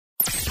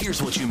Here's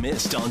what you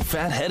missed on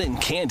Phathead and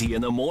Cande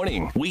in the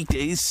morning.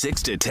 Weekdays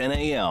 6 to 10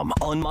 a.m.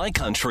 on My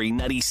Country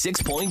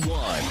 96.1.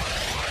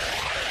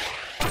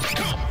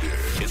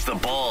 It's the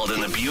bald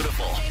and the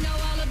beautiful.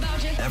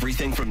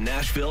 Everything from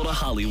Nashville to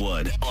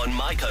Hollywood on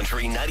My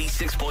Country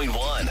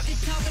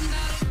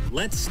 96.1.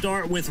 Let's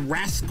start with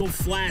Rascal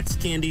Flatts,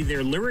 Cande.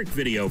 Their lyric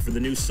video for the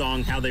new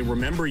song How They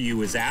Remember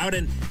You is out,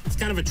 and it's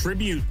kind of a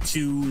tribute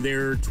to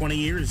their 20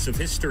 years of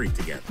history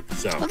together.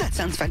 Oh, that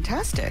sounds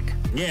fantastic.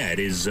 Yeah, it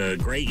is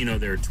great. You know,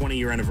 their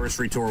 20-year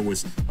anniversary tour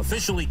was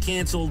officially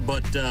canceled,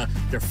 but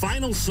their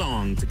final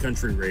song to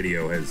country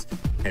radio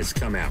has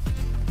come out.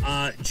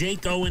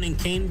 Jake Owen and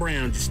Kane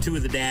Brown, just two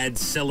of the dads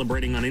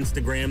celebrating on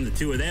Instagram, the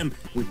two of them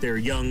with their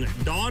young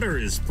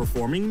daughters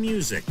performing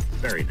music.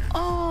 Very nice.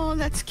 Oh,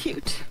 that's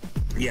cute.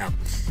 Yeah.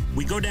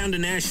 We go down to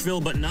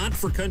Nashville, but not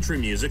for country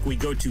music. We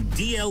go to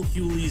D.L.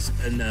 Hewley's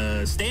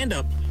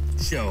stand-up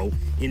show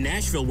in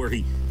Nashville where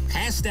he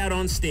passed out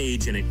on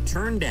stage, and it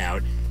turned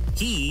out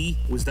he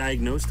was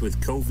diagnosed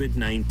with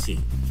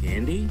COVID-19.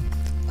 Cande?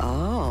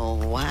 Oh,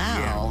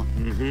 wow.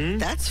 Yeah. Mm-hmm.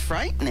 That's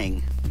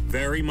frightening.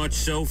 Very much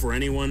so for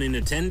anyone in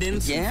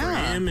attendance. Yeah. And for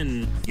him,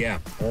 and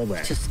all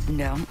that. Just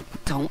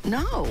don't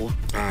know.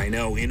 I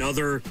know. In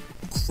other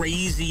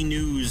crazy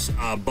news,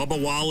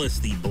 Bubba Wallace,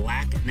 the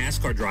black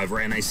NASCAR driver,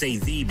 and I say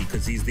the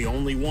because he's the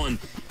only one,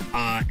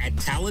 at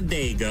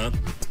Talladega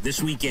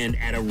this weekend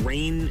at a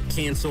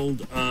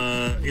rain-canceled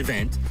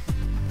event,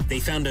 they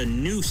found a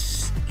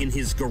noose in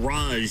his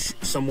garage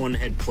someone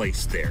had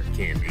placed there,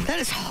 Cande. That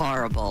is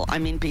horrible. I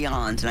mean,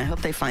 beyond. And I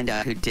hope they find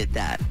out who did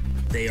that.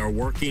 They are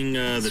working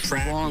the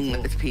track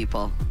with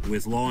people,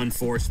 with law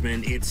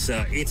enforcement. It's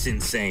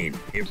insane.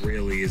 It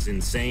really is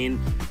insane.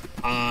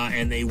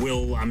 And they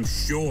will, I'm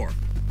sure,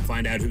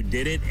 find out who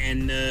did it,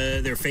 and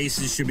their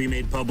faces should be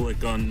made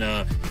public on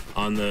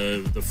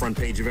the front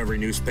page of every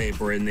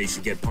newspaper, and they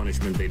should get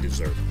punishment they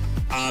deserve.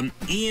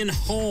 Ian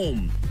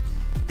Holm,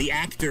 the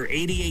actor,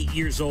 88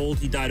 years old.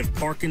 He died of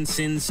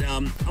Parkinson's,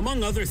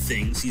 among other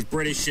things. He's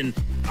British, and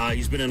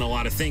he's been in a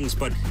lot of things,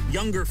 but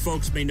younger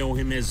folks may know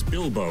him as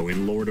Bilbo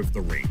in Lord of the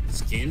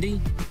Rings.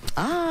 Cande?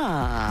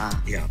 Ah.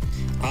 Yeah.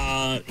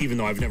 Even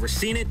though I've never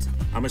seen it,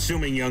 I'm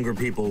assuming younger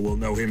people will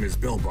know him as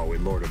Bilbo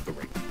in Lord of the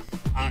Rings.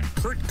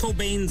 Kurt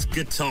Cobain's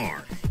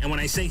guitar, and when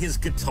I say his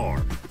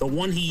guitar, the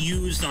one he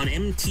used on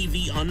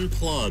MTV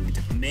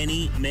Unplugged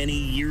many, many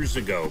years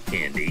ago,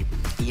 Cande.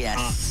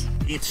 Yes.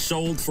 It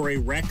sold for a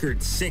record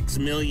 $6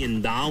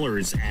 million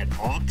at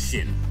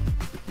auction.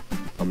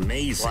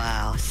 Amazing.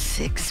 Wow,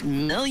 $6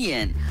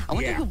 million. I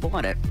wonder who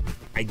bought it.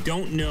 I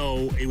don't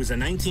know. It was a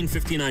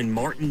 1959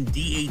 Martin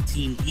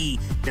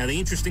D18E. Now, the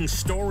interesting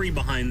story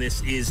behind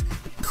this is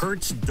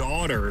Kurt's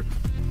daughter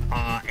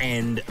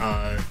and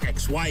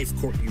ex-wife,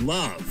 Courtney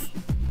Love,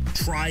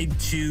 tried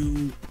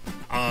to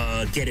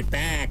get it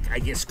back. I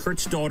guess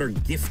Kurt's daughter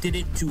gifted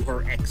it to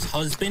her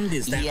ex-husband.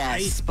 Is that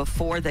right? Yes,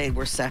 before they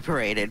were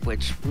separated,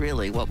 which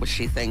really, what was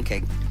she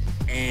thinking?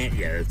 And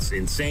yeah, it's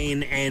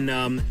insane.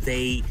 And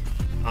they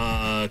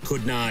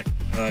could not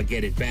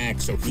get it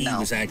back, so he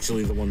was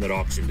actually the one that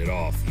auctioned it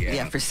off.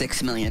 Yeah, for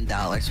 $6 million.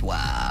 Wow. Nuts.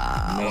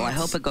 Well, I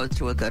hope it goes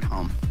to a good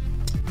home.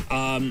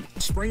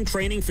 Spring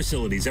training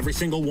facilities, every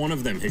single one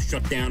of them has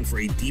shut down for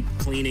a deep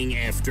cleaning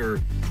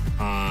after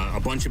a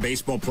bunch of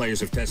baseball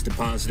players have tested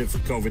positive for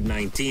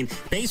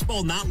COVID-19.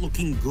 Baseball not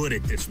looking good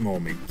at this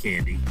moment,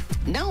 Cande.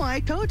 No,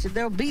 I told you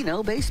there'll be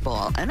no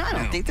baseball, and I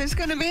don't think there's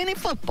going to be any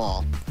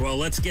football. Well,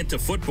 let's get to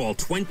football.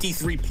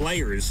 23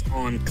 players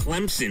on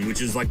Clemson,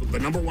 which is like the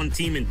 #1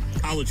 team in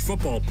college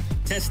football,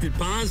 tested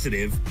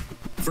positive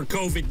for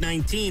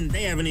COVID-19.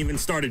 They haven't even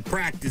started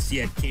practice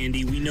yet,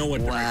 Cande. We know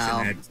what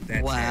direction that's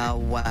headed.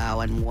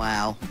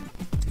 Wow.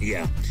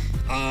 Yeah.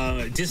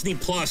 Disney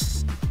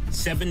Plus,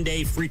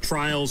 7-day free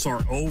trials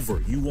are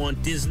over. You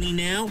want Disney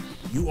now?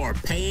 You are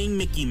paying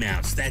Mickey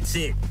Mouse. That's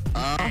it.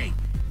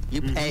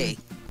 You pay.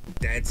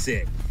 That's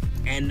it.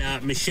 And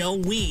Michelle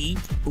Wie,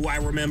 who I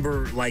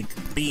remember like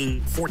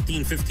being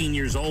 14, 15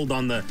 years old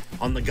on the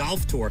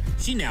golf tour,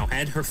 she now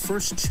had her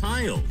first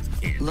child.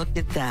 Look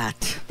at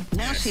that.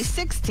 Now she's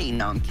 16.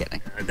 No, I'm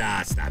kidding.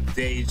 Stop.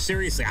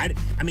 Seriously,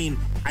 I mean,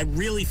 I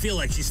really feel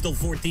like she's still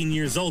 14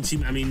 years old.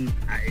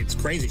 It's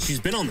crazy. She's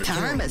been on the tour a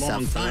long time.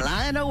 Time is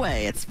flying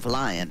away. It's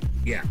flying.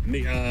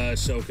 Yeah.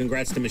 So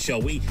congrats to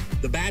Michelle Wie.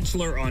 The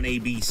Bachelor on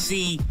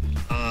ABC.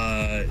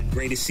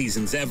 Greatest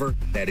seasons ever.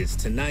 That is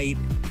tonight.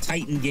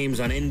 Titan Games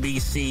on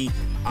NBC.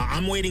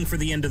 I'm waiting for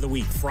the end of the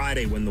week,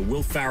 Friday, when the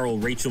Will Ferrell,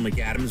 Rachel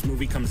McAdams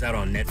movie comes out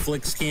on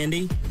Netflix,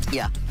 Cande.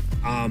 Yeah.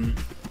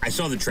 I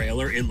saw the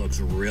trailer. It looks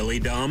really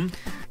dumb.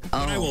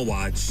 But I will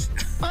watch.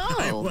 All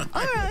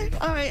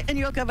right. And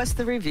you'll give us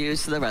the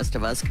reviews so the rest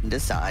of us can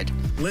decide.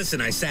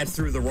 Listen, I sat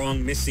through the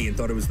wrong Missy and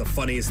thought it was the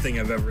funniest thing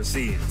I've ever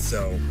seen.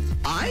 So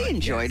I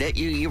enjoyed it.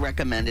 You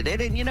recommended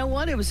it. And you know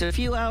what? It was a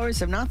few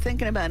hours of not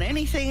thinking about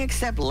anything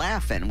except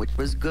laughing, which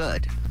was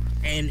good.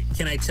 And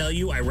can I tell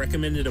you, I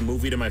recommended a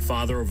movie to my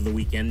father over the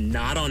weekend,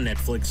 not on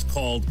Netflix,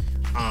 called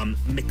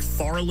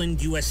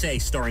McFarland USA,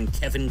 starring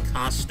Kevin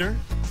Costner.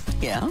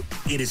 Yeah.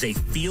 It is a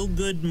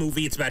feel-good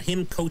movie. It's about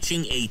him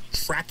coaching a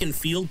track and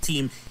field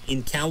team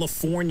in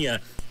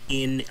California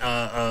in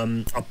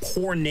a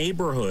poor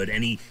neighborhood,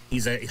 and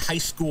he's a high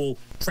school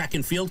track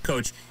and field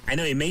coach. I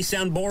know it may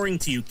sound boring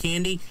to you,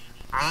 Candy.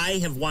 I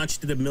have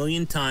watched it a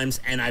million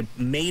times, and I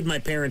made my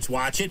parents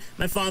watch it.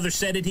 My father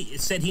said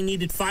he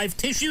needed 5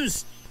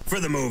 tissues for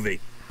the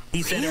movie.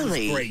 He said it was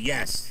great.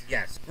 Yes,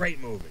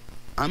 great movie.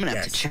 I'm going to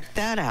have to check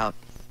that out.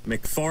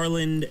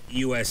 McFarland,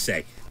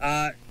 USA.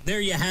 There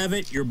you have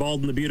it. You're Bald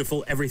and the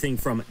Beautiful. Everything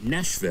from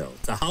Nashville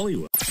to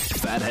Hollywood.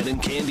 Phathead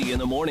and Cande in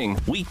the morning.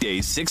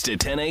 Weekdays 6 to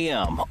 10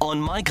 a.m. on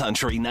My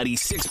Country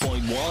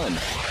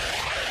 96.1.